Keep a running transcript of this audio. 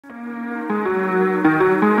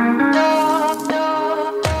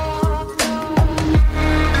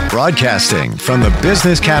Broadcasting from the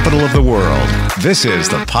business capital of the world, this is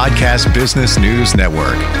the Podcast Business News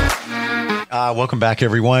Network. Welcome back,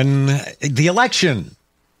 everyone. The election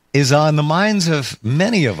is on the minds of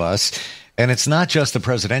many of us, and it's not just the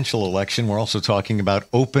presidential election. We're also talking about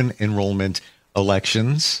open enrollment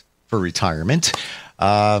elections for retirement.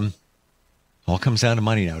 All comes down to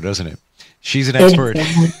money now, doesn't it? She's an expert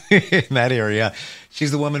in that area.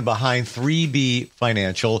 She's the woman behind 3B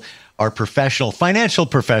Financial. Our financial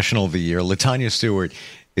professional of the year, LaTanya Stewart,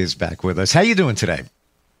 is back with us. How are you doing today?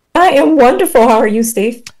 I am wonderful. How are you,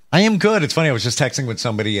 Steve? I am good. It's funny. I was just texting with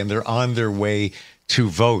somebody, and they're on their way to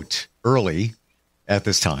vote early at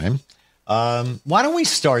this time. Why don't we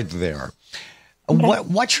start there? Okay.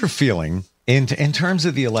 What's your feeling in terms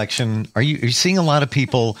of the election? Are you seeing a lot of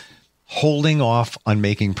people holding off on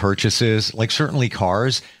making purchases, like certainly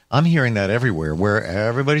cars? I'm hearing that everywhere, where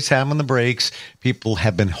everybody's having the brakes. People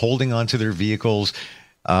have been holding on to their vehicles.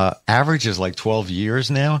 Average is like 12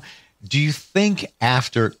 years now. Do you think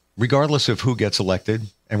after, regardless of who gets elected,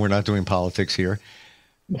 and we're not doing politics here,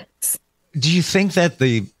 yes, do you think that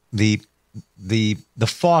the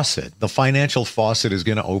faucet, the financial faucet, is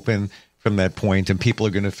going to open from that point, and people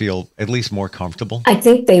are going to feel at least more comfortable? I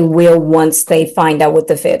think they will once they find out what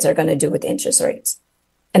the feds are going to do with interest rates.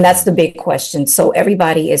 And that's the big question. So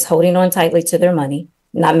everybody is holding on tightly to their money,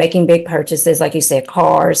 not making big purchases, like you said,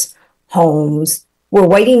 cars, homes. We're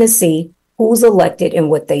waiting to see who's elected and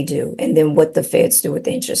what they do, and then what the feds do with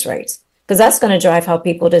the interest rates. Because that's going to drive how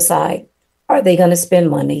people decide, are they going to spend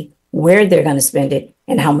money, where they're going to spend it,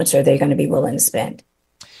 and how much are they going to be willing to spend?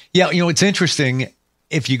 Yeah, it's interesting.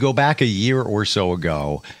 If you go back a year or so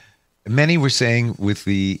ago, many were saying with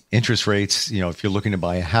the interest rates, if you're looking to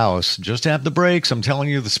buy a house, just have the brakes. I'm telling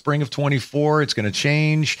you, the spring of 24, it's going to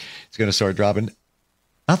change. It's going to start dropping.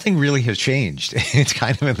 Nothing really has changed. It's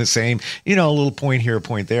kind of in the same, a little point here, a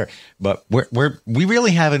point there. But we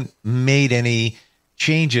really haven't made any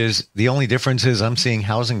changes. The only difference is I'm seeing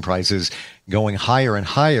housing prices going higher and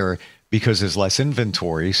higher because there's less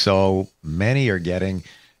inventory. So many are getting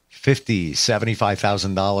 $50,000,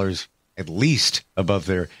 $75,000 at least above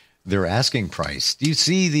their asking price. Do you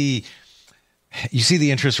see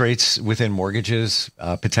the interest rates within mortgages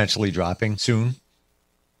potentially dropping soon?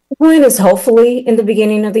 The plan is hopefully in the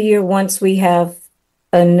beginning of the year, once we have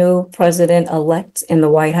a new president-elect in the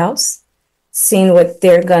White House, seeing what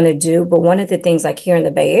they're going to do. But one of the things, like here in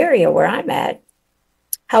the Bay Area where I'm at,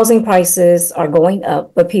 housing prices are going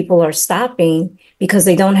up, but people are stopping because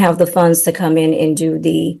they don't have the funds to come in and do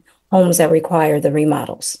the homes that require the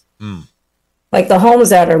remodels. Like the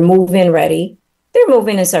homes that are move-in ready, they're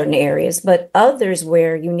moving in certain areas, but others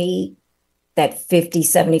where you need that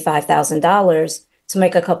 $50,000, $75,000 to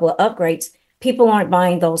make a couple of upgrades, people aren't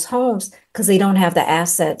buying those homes because they don't have the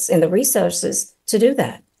assets and the resources to do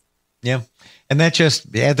that. Yeah. And that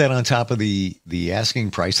just add that on top of the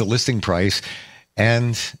asking price, the listing price,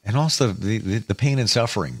 and also the pain and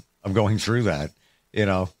suffering of going through that.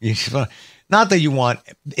 Not that you want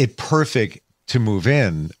it perfect to move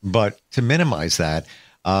in, but to minimize that.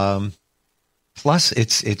 Plus,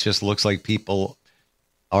 it just looks like people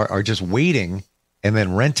are just waiting and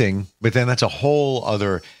then renting, but then that's a whole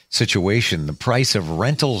other situation. The price of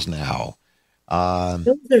rentals now.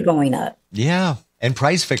 Those are going up. Yeah, and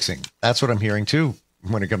price fixing. That's what I'm hearing too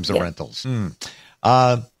when it comes to rentals.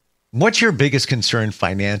 What's your biggest concern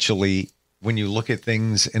financially when you look at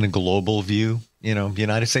things in a global view, the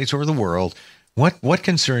United States or the world? What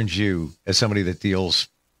concerns you as somebody that deals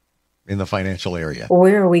in the financial area?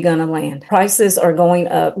 Where are we going to land? Prices are going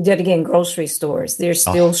up. Yet again, grocery stores, there's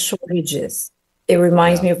still shortages. It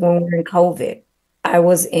reminds me of when we were in COVID. I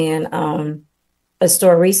was in a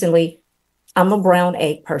store recently. I'm a brown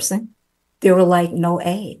egg person. There were like no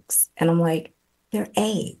eggs. And I'm like, they're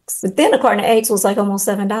eggs. But then a carton of eggs was like almost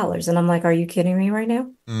 $7. And I'm like, are you kidding me right now?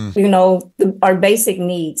 Our basic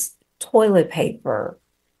needs, toilet paper,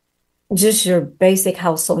 just your basic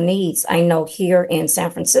household needs. I know here in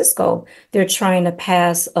San Francisco, they're trying to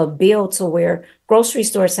pass a bill to where grocery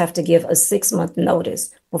stores have to give a 6-month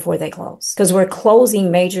notice before they close. Because we're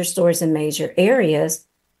closing major stores in major areas.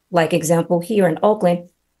 Like example, here in Oakland,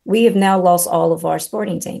 we have now lost all of our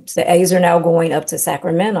sporting teams. The A's are now going up to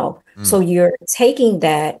Sacramento. So you're taking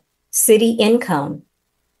that city income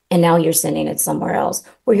and now you're sending it somewhere else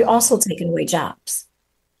where you're also taking away jobs.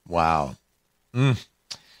 Wow.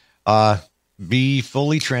 Be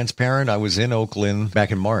fully transparent. I was in Oakland back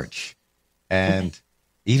in March, and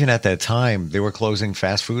even at that time, they were closing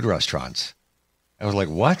fast food restaurants. I was like,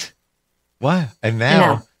 what? And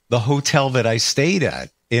now the hotel that I stayed at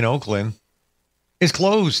in Oakland is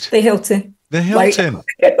closed. The Hilton. The Hilton.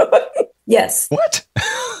 Yes. What?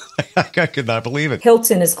 I could not believe it.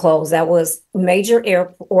 Hilton is closed. That was major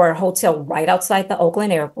airport or hotel right outside the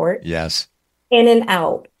Oakland airport. Yes.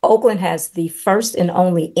 In-N-Out. Oakland has the first and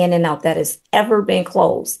only In-N-Out that has ever been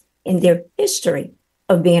closed in their history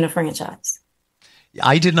of being a franchise.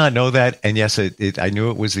 I did not know that. And yes, I knew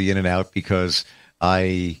it was the In-N-Out because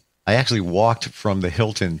I actually walked from the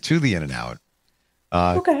Hilton to the In-N-Out.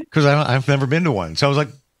 Okay. Because I've never been to one. So I was like,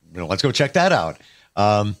 let's go check that out.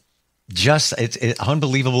 It's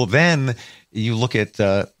unbelievable. Then you look at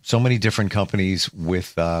so many different companies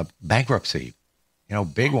with bankruptcy,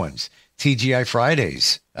 big ones. TGI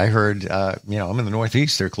Fridays. I heard, I'm in the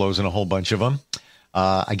Northeast. They're closing a whole bunch of them.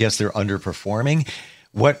 I guess they're underperforming.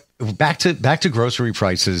 Back to grocery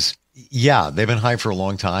prices. Yeah, they've been high for a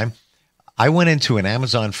long time. I went into an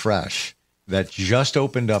Amazon Fresh that just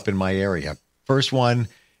opened up in my area. First one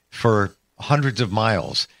for hundreds of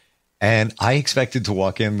miles. And I expected to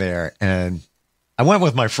walk in there, and I went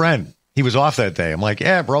with my friend. He was off that day. I'm like,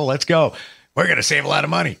 yeah, bro, let's go. We're going to save a lot of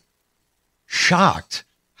money. Shocked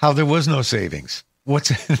how there was no savings.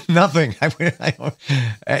 What's nothing? I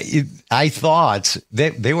thought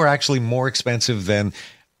they were actually more expensive than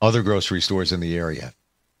other grocery stores in the area.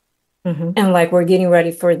 Mm-hmm. And like we're getting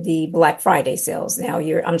ready for the Black Friday sales now.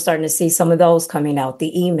 I'm starting to see some of those coming out,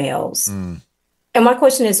 the emails. And my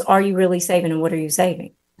question is, are you really saving, and what are you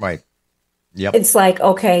saving? Right. Yep. It's like,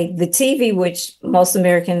 okay, the TV, which most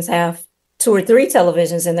Americans have 2 or 3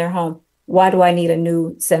 televisions in their home. Why do I need a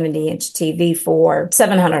new 70-inch TV for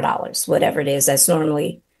 $700, whatever it is? That's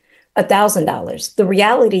normally $1,000. The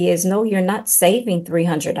reality is, no, you're not saving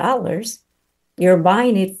 $300. You're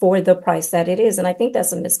buying it for the price that it is. And I think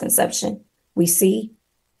that's a misconception we see.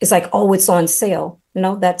 It's like, oh, it's on sale.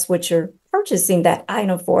 No, that's what you're purchasing that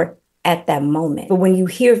item for at that moment. But when you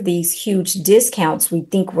hear these huge discounts, we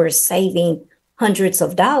think we're saving hundreds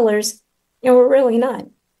of dollars, and we're really not.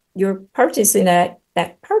 You're purchasing at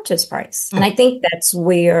that purchase price. And I think that's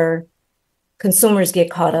where consumers get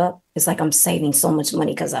caught up. It's like, I'm saving so much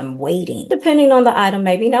money because I'm waiting. Depending on the item,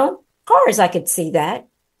 maybe. No, cars, I could see that.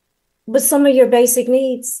 But some of your basic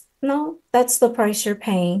needs, no, that's the price you're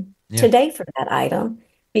paying today for that item,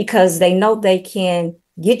 because they know they can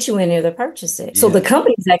get you in there to purchase it. So the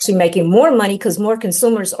company's actually making more money because more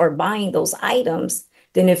consumers are buying those items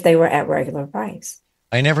than if they were at regular price.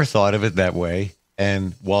 I never thought of it that way.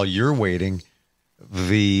 And while you're waiting,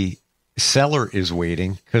 the seller is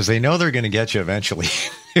waiting because they know they're going to get you eventually.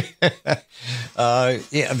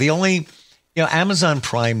 The only, Amazon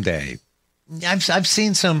Prime Day, I've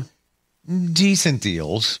seen some decent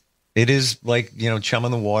deals. It is like, chum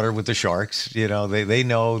in the water with the sharks. They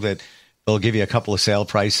know that they'll give you a couple of sale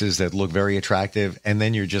prices that look very attractive. And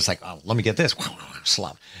then you're just like, oh, let me get this.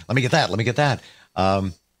 Slop. Let me get that. Let me get that.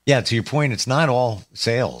 To your point, it's not all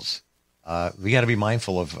sales. We got to be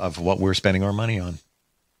mindful of what we're spending our money on.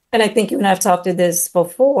 And I think you and I've talked to this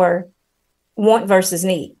before, want versus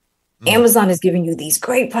need. Amazon is giving you these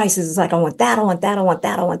great prices. It's like, I want that, I want that, I want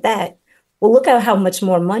that, I want that. Well, look at how much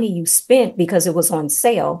more money you spent because it was on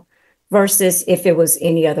sale versus if it was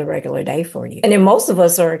any other regular day for you. And then most of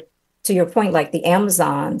us are, to your point, like the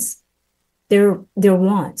Amazons, they're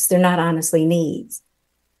wants. They're not honestly needs.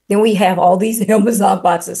 Then we have all these Amazon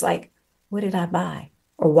boxes like, what did I buy?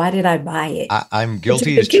 Or why did I buy it? I'm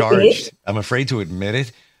guilty as charged. I'm afraid to admit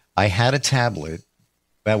it. I had a tablet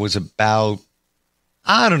that was about,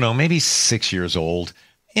 I don't know, maybe 6 years old.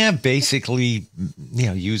 Yeah, basically,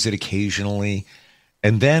 use it occasionally.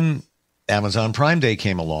 And then Amazon Prime Day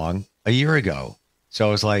came along a year ago. So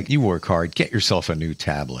I was like, you work hard, get yourself a new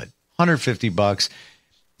tablet, $150.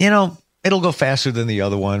 It'll go faster than the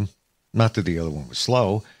other one. Not that the other one was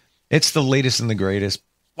slow. It's the latest and the greatest.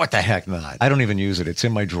 What the heck not? I don't even use it. It's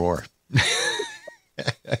in my drawer.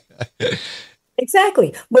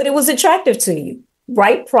 Exactly. But it was attractive to you.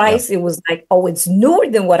 Right price. Yep. It was like, oh, it's newer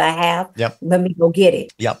than what I have. Yep. Let me go get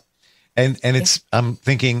it. Yep. And it's, I'm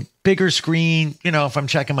thinking bigger screen, if I'm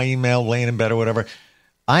checking my email, laying in bed or whatever.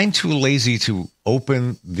 I'm too lazy to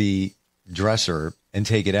open the dresser and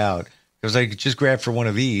take it out because I could just grab for one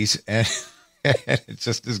of these and it's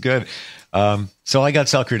just as good. So I got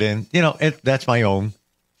suckered in, that's my own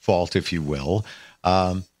fault, if you will.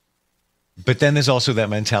 But then there's also that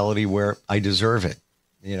mentality where I deserve it.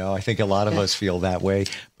 I think a lot of us feel that way,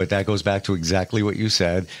 but that goes back to exactly what you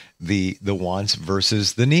said, the wants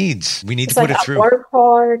versus the needs. We need to put it through. I work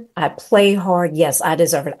hard. I play hard. Yes, I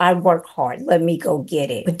deserve it. I work hard. Let me go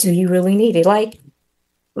get it. But do you really need it? Like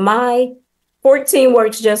my 14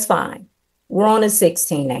 works just fine. We're on a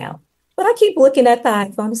 16 now, but I keep looking at the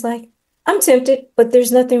iPhone. It's like, I'm tempted, but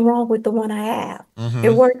there's nothing wrong with the one I have. Mm-hmm.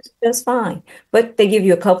 It works just fine. But they give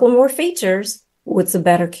you a couple more features What's a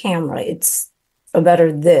better camera? It's a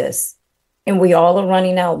better this. And we all are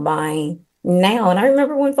running out buying now. And I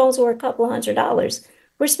remember when phones were a couple $100.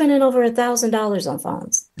 We're spending over $1,000 on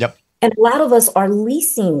phones. Yep. And a lot of us are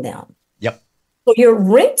leasing them. Yep. So you're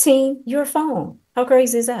renting your phone. How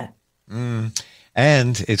crazy is that?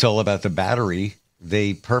 And it's all about the battery.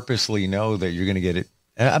 They purposely know that you're going to get it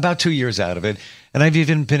about 2 years out of it. And I've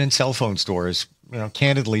even been in cell phone stores,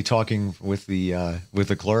 candidly talking with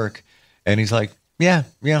the clerk, and he's like, yeah,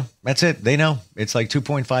 that's it. They know it's like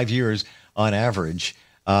 2.5 years on average.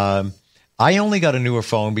 I only got a newer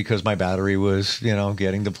phone because my battery was,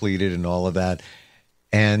 getting depleted and all of that.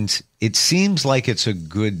 And it seems like it's a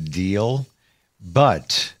good deal,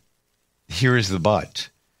 but here's the but.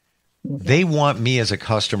 They want me as a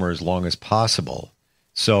customer as long as possible.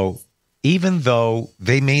 So even though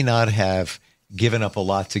they may not have given up a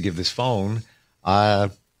lot to give this phone,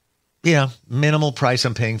 minimal price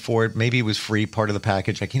I'm paying for it. Maybe it was free, part of the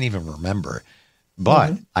package. I can't even remember.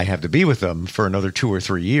 But I have to be with them for another 2 or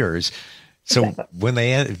 3 years. So when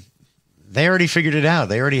they already figured it out,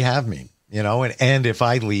 they already have me, and if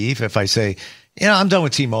I leave, if I say, I'm done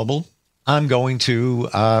with T-Mobile, I'm going to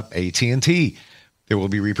AT&T, there will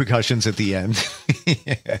be repercussions at the end,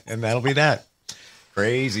 and that'll be that.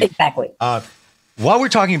 Crazy. Exactly. While we're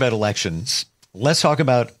talking about elections, let's talk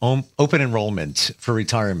about open enrollment for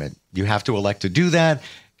retirement. You have to elect to do that.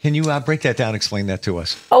 Can you break that down, explain that to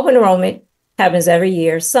us? Open enrollment happens every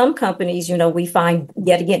year. Some companies, we find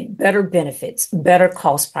yet again better benefits, better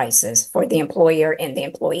cost prices for the employer and the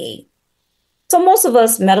employee. So most of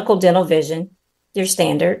us, medical, dental, vision, your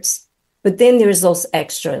standards. But then there's those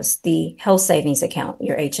extras, the health savings account,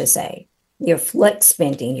 your HSA, your flex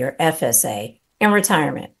spending, your FSA, and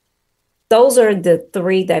retirement. Those are the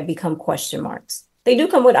three that become question marks. They do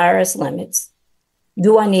come with IRS limits.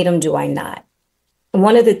 Do I need them? Do I not? And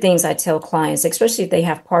one of the things I tell clients, especially if they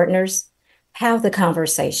have partners, have the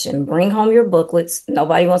conversation. Bring home your booklets.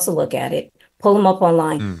 Nobody wants to look at it. Pull them up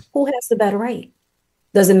online. Who has the better rate?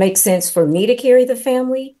 Does it make sense for me to carry the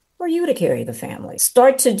family or you to carry the family?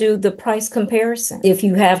 Start to do the price comparison. If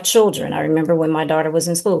you have children, I remember when my daughter was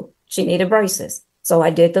in school, she needed braces. So I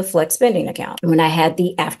did the flex spending account. When I had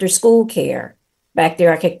the after school care back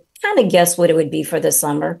there, I could kind of guess what it would be for the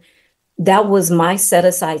summer. That was my set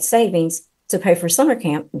aside savings to pay for summer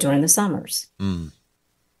camp during the summers.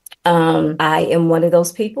 I am one of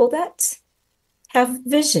those people that have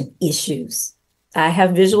vision issues. I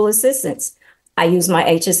have visual assistance. I use my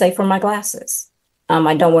HSA for my glasses.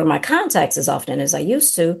 I don't wear my contacts as often as I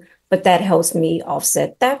used to, but that helps me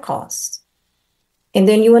offset that cost. And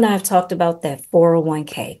then you and I have talked about that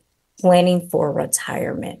 401k, planning for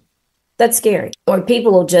retirement. That's scary. Or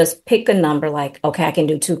people will just pick a number like, okay, I can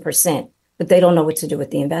do 2%, but they don't know what to do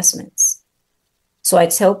with the investments. So I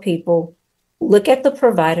tell people, look at the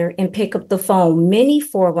provider and pick up the phone. Many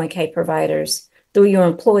 401k providers through your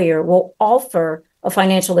employer will offer a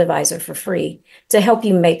financial advisor for free to help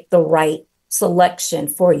you make the right selection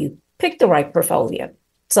for you. Pick the right portfolio.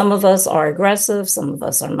 Some of us are aggressive, some of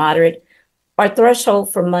us are moderate. Our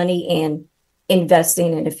threshold for money and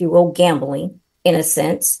investing, and if you will, gambling, in a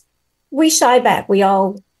sense, we shy back. We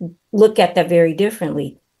all look at that very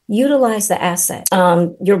differently. Utilize the asset.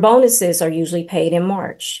 Your bonuses are usually paid in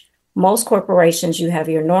March. Most corporations, you have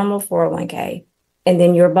your normal 401k and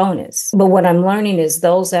then your bonus. But what I'm learning is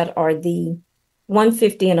those that are the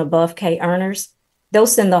 150 and above K earners, they'll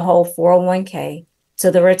send the whole 401k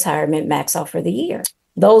to the retirement max out for the year.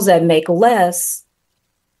 Those that make less,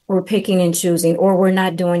 we're picking and choosing, or we're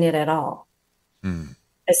not doing it at all.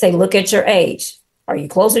 I say, look at your age. Are you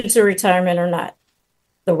closer to retirement or not?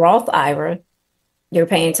 The Roth IRA, you're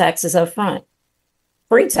paying taxes up front.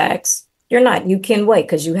 Pre-tax, you're not. You can wait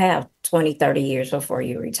because you have 20, 30 years before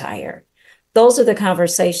you retire. Those are the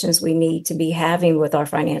conversations we need to be having with our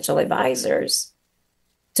financial advisors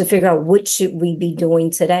to figure out what should we be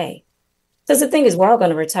doing today. Because the thing is, we're all going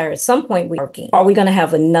to retire at some point. We're working. Are we going to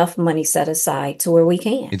have enough money set aside to where we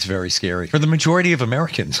can? It's very scary for the majority of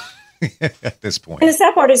Americans at this point. And the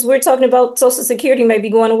sad part is we're talking about Social Security maybe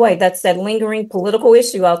going away. That's that lingering political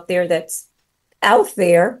issue out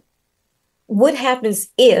there. What happens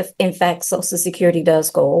if, in fact, Social Security does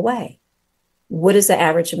go away? What is the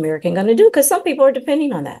average American going to do? Because some people are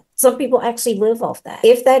depending on that. Some people actually live off that.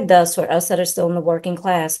 If that does, for us that are still in the working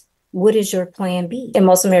class, what is your plan B? And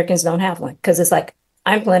most Americans don't have one because it's like,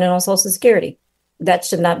 I'm planning on Social Security. That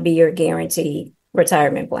should not be your guaranteed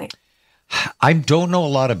retirement plan. I don't know a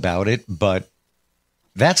lot about it, but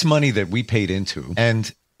that's money that we paid into. And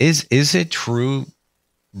is it true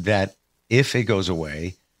that if it goes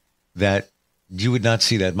away, that you would not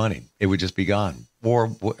see that money? It would just be gone?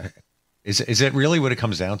 Or Is it really what it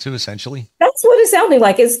comes down to, essentially? That's what it's sounding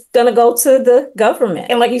like. It's going to go to the government.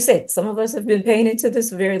 And like you said, some of us have been paying into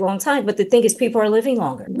this a very long time. But the thing is, people are living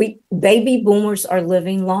longer. Baby boomers are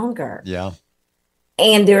living longer. Yeah.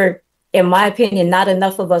 And there are, in my opinion, not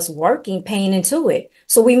enough of us working, paying into it.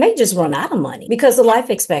 So we may just run out of money because the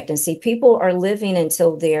life expectancy, people are living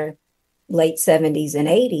until their late 70s and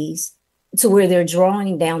 80s to where they're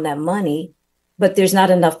drawing down that money, but there's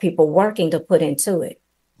not enough people working to put into it.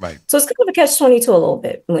 Right. So it's kind of a catch-22 a little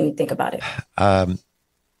bit when you think about it.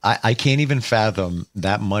 I can't even fathom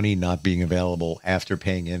that money not being available after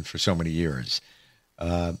paying in for so many years.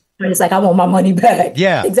 It's like, I want my money back.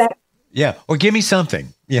 Yeah. Exactly. Yeah. Or give me something.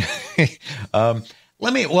 Yeah.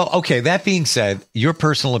 Okay. That being said, your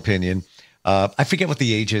personal opinion, I forget what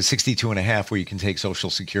the age is, 62 and a half, where you can take Social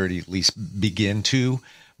Security, at least begin to,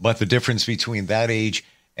 but the difference between that age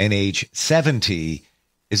and age 70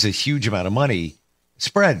 is a huge amount of money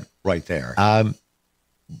spread right there.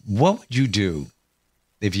 What would you do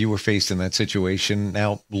if you were faced in that situation?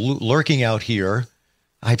 Now, lurking out here,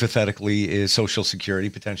 hypothetically, is Social Security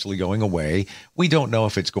potentially going away. We don't know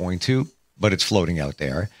if it's going to, but it's floating out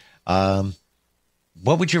there.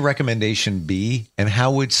 What would your recommendation be, and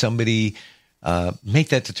how would somebody make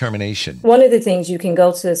that determination? One of the things, you can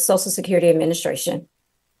go to Social Security Administration,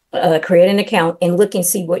 create an account, and look and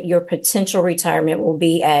see what your potential retirement will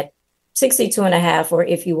be at 62 and a half, or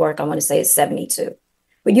if you work, I want to say it's 72.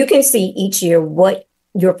 But you can see each year what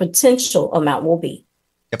your potential amount will be.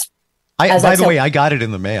 Yep. By the way, I got it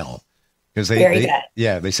in the mail because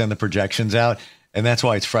they send the projections out, and that's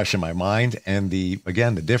why it's fresh in my mind. And the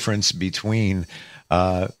difference between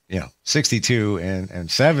 62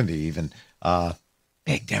 and 70, even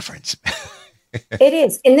big difference. It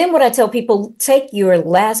is. And then what I tell people, take your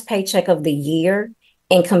last paycheck of the year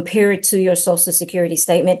and compare it to your Social Security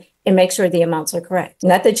statement and make sure the amounts are correct.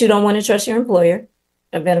 Not that you don't want to trust your employer.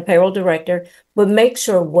 I've been a payroll director, but make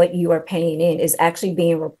sure what you are paying in is actually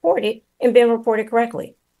being reported and being reported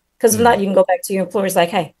correctly. Because if not, you can go back to your employers like,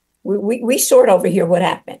 hey, we short over here, what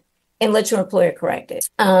happened? And let your employer correct it.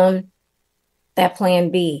 That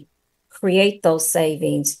plan B, create those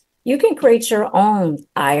savings. You can create your own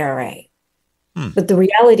IRA. But the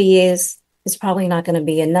reality is, it's probably not going to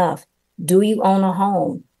be enough. Do you own a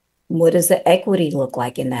home? What does the equity look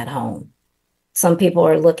like in that home? Some people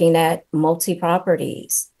are looking at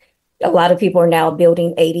multi-properties. A lot of people are now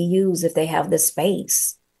building ADUs if they have the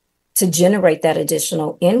space to generate that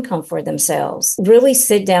additional income for themselves. Really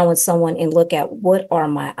sit down with someone and look at, what are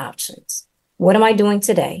my options? What am I doing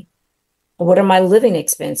today? What are my living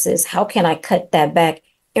expenses? How can I cut that back?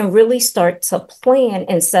 And really start to plan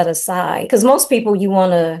and set aside. Because most people, you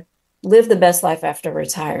want to live the best life after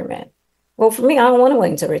retirement. Well, for me, I don't want to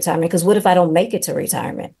wait until retirement, because what if I don't make it to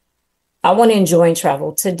retirement? I want to enjoy and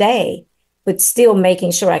travel today, but still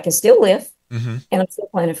making sure I can still live. Mm-hmm. And I'm still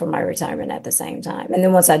planning for my retirement at the same time. And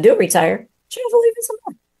then once I do retire, travel even some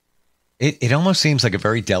more. It almost seems like a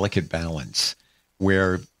very delicate balance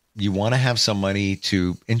where you want to have some money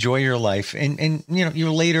to enjoy your life and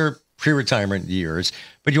your later pre-retirement years,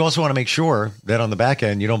 but you also want to make sure that on the back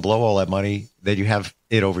end, you don't blow all that money, that you have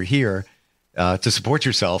it over here to support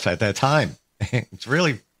yourself at that time. It's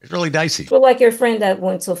really dicey. Well, like your friend that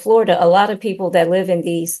went to Florida, a lot of people that live in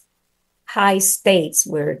these high states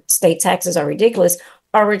where state taxes are ridiculous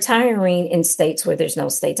are retiring in states where there's no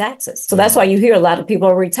state taxes. So that's why you hear a lot of people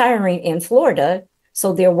are retiring in Florida.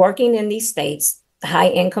 So they're working in these states, high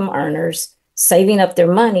income earners, saving up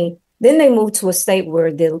their money. Then they move to a state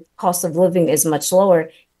where the cost of living is much lower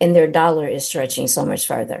and their dollar is stretching so much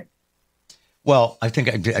further. Well, I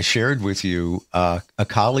think I shared with you a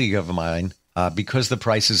colleague of mine, because the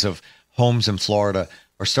prices of homes in Florida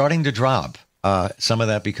are starting to drop. Some of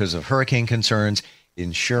that because of hurricane concerns,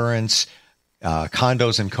 insurance,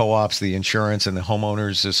 condos and co-ops, the insurance and the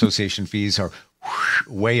homeowners association fees are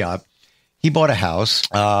way up. He bought a house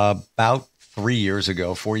about 4 years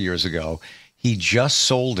ago. He just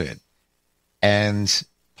sold it and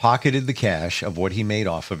pocketed the cash of what he made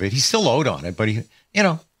off of it. He still owed on it, but he,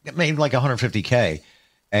 made like $150K,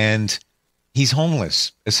 and he's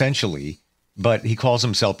homeless essentially, but he calls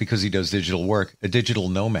himself, because he does digital work, a digital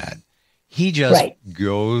nomad. He just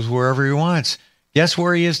goes wherever he wants. Guess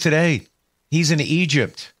where he is today? He's in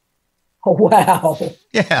Egypt. Oh, wow.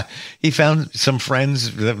 Yeah. He found some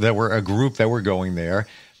friends that were a group that were going there.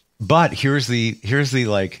 But here's the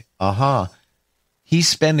he's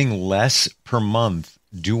spending less per month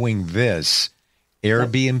doing this,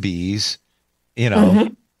 Airbnbs,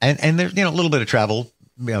 and there's, a little bit of travel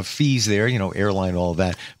fees there, airline, all of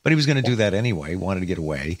that. But he was going to do that anyway, wanted to get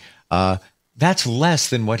away. That's less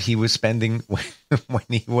than what he was spending when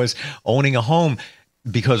he was owning a home,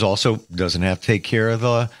 because also doesn't have to take care of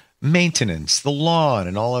the maintenance, the lawn,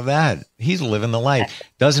 and all of that. He's living the life.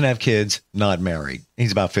 Doesn't have kids, not married.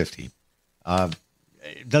 He's about 50.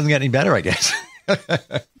 It doesn't get any better, I guess.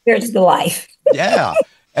 Here's the life. Yeah.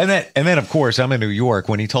 And then, of course, I'm in New York.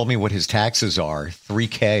 When he told me what his taxes are,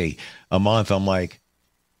 $3,000 a month, I'm like,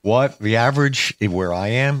 what? The average where I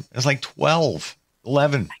am is like 12,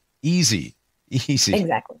 11. Easy.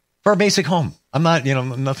 Exactly. For a basic home. I'm not,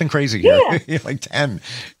 nothing crazy here. Yeah. Like 10.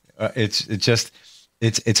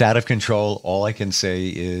 It's out of control. All I can say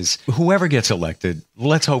is whoever gets elected,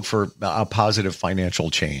 let's hope for a positive financial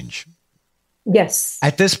change. Yes.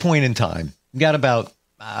 At this point in time, we've got about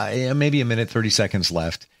maybe a minute, 30 seconds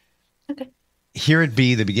left. Okay. Here it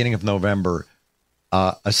be the beginning of November.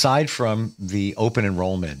 Aside from the open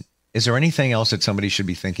enrollment, is there anything else that somebody should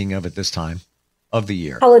be thinking of at this time of the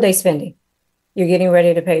year? Holiday spending. You're getting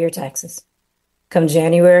ready to pay your taxes. Come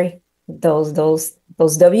January, those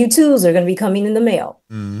W-2s are going to be coming in the mail.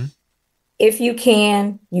 Mm-hmm. If you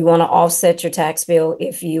can, you want to offset your tax bill.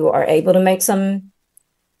 If you are able to make some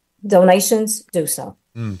donations, do so.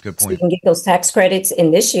 Good point. So you can get those tax credits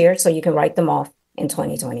in this year so you can write them off in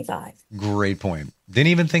 2025. Great point. Didn't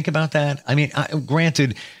even think about that. I mean,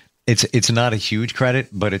 granted, it's not a huge credit,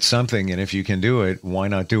 but it's something. And if you can do it, why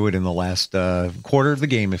not do it in the last quarter of the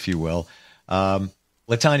game, if you will?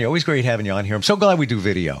 LaTanya, always great having you on here. I'm so glad we do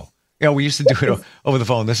video. We used to do it over the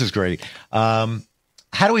phone. This is great. How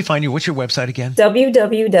do we find you? What's your website again?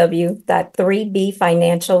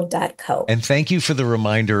 www.3bfinancial.co. And thank you for the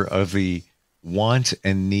reminder of the want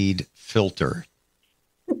and need filter.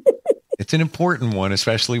 It's an important one,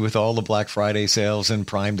 especially with all the Black Friday sales and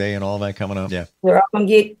Prime Day and all that coming up. Yeah. We're all going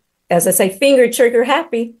to get, as I say, finger trigger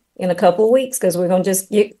happy in a couple of weeks because we're going to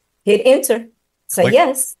just hit enter. Say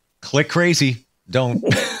yes. Click crazy. Don't.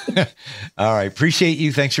 All right. Appreciate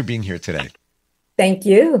you. Thanks for being here today. Thank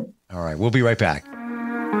you. All right. We'll be right back.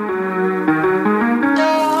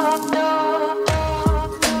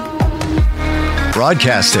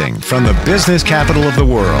 Broadcasting from the business capital of the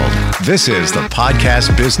world, this is the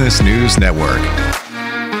Podcast Business News Network.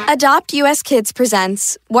 Adopt US Kids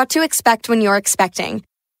presents What to Expect When You're Expecting.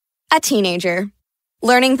 A teenager.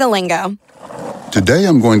 Learning the lingo. Today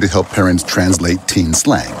I'm going to help parents translate teen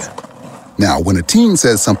slang. Now, when a teen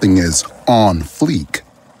says something is on fleek,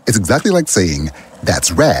 it's exactly like saying,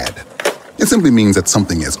 that's rad. It simply means that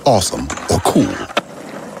something is awesome or cool.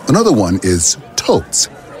 Another one is totes.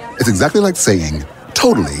 It's exactly like saying,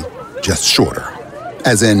 totally, just shorter.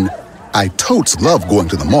 As in, I totes love going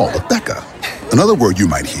to the mall with Becca. Another word you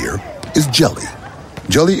might hear is jelly.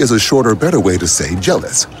 Jelly is a shorter, better way to say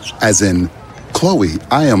jealous. As in, Chloe,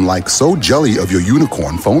 I am like so jelly of your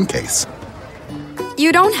unicorn phone case.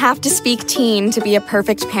 You don't have to speak teen to be a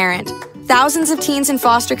perfect parent. Thousands of teens in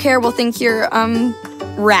foster care will think you're,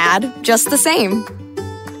 rad just the same.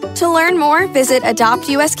 To learn more, visit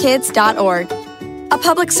adoptuskids.org. A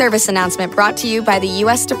public service announcement brought to you by the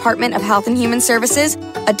U.S. Department of Health and Human Services,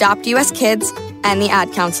 Adopt U.S. Kids, and the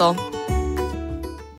Ad Council.